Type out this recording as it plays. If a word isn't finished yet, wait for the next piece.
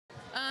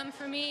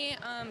For me,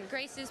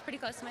 Grace is pretty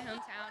close to my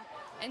hometown,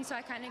 and so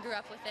I kind of grew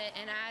up with it.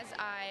 And as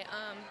I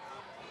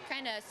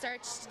kind of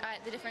searched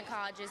at the different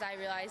colleges, I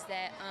realized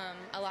that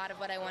a lot of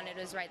what I wanted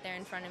was right there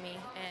in front of me,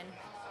 and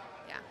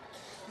yeah.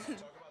 Talk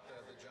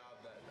about the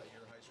job that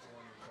your high school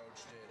and your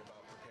coach did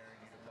about preparing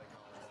you to play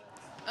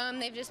college ball.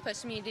 They've just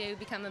pushed me to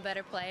become a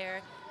better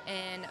player,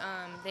 and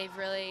they've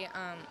really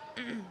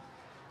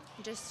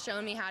just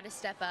shown me how to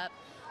step up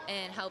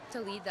and help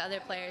to lead the other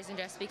players and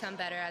just become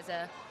better as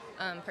a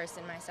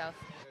person myself.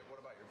 What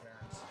about your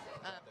parents?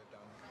 What they've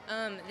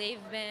done?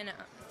 They've been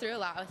through a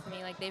lot with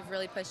me. Like, they've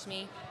really pushed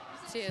me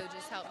to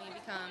just help me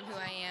become who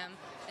I am,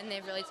 and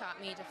they've really taught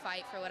me to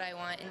fight for what I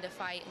want and to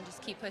fight and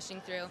just keep pushing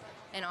through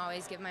and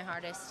always give my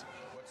hardest.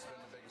 What's been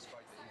the biggest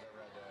fight that you've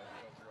ever had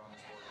to go through on the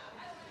sport?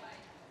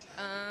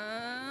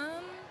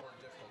 Or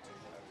difficulty,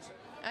 I would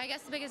say. I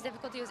guess the biggest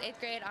difficulty was 8th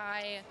grade.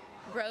 I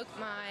broke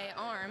my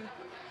arm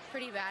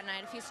pretty bad, and I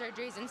had a few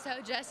surgeries, and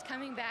so just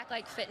coming back,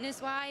 like,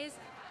 fitness-wise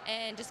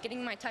and just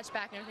getting my touch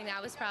back and everything,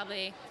 that was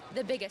probably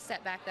the biggest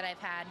setback that I've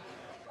had.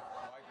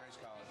 Why Grace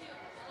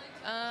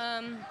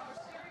College?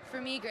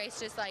 For me, Grace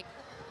just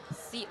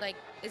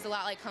is a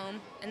lot like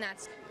home, and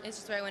it's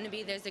just where I want to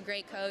be. There's a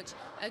great coach,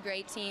 a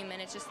great team, and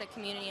it's just the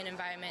community and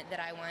environment that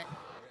I want. Okay,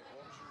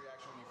 what was your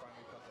reaction when you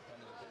finally put the pen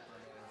to the paper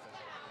and made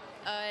it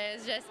official?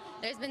 It's just,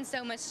 there's been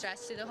so much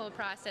stress through the whole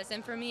process,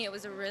 and for me, it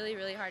was a really,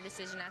 really hard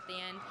decision at the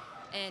end,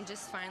 and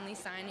just finally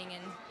signing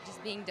and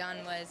just being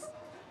done was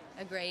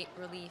a great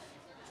relief.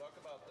 Talk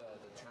about the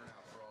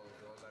turnout for all the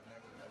girls. I've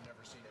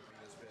never seen it be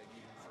this big,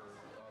 even for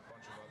a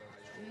bunch of other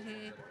high schools.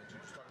 Mm-hmm.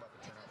 Just talk about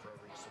the turnout for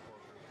every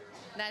support group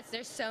here.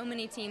 There's so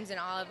many teams in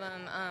all of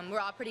them. We're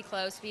all pretty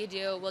close. We'll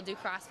do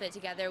CrossFit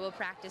together. We'll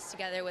practice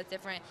together with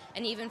different,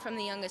 and even from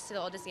the youngest to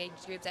the oldest age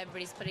groups,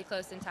 everybody's pretty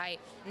close and tight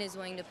and is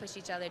willing to push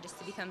each other just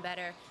to become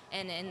better.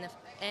 And in the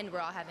end,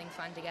 we're all having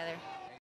fun together.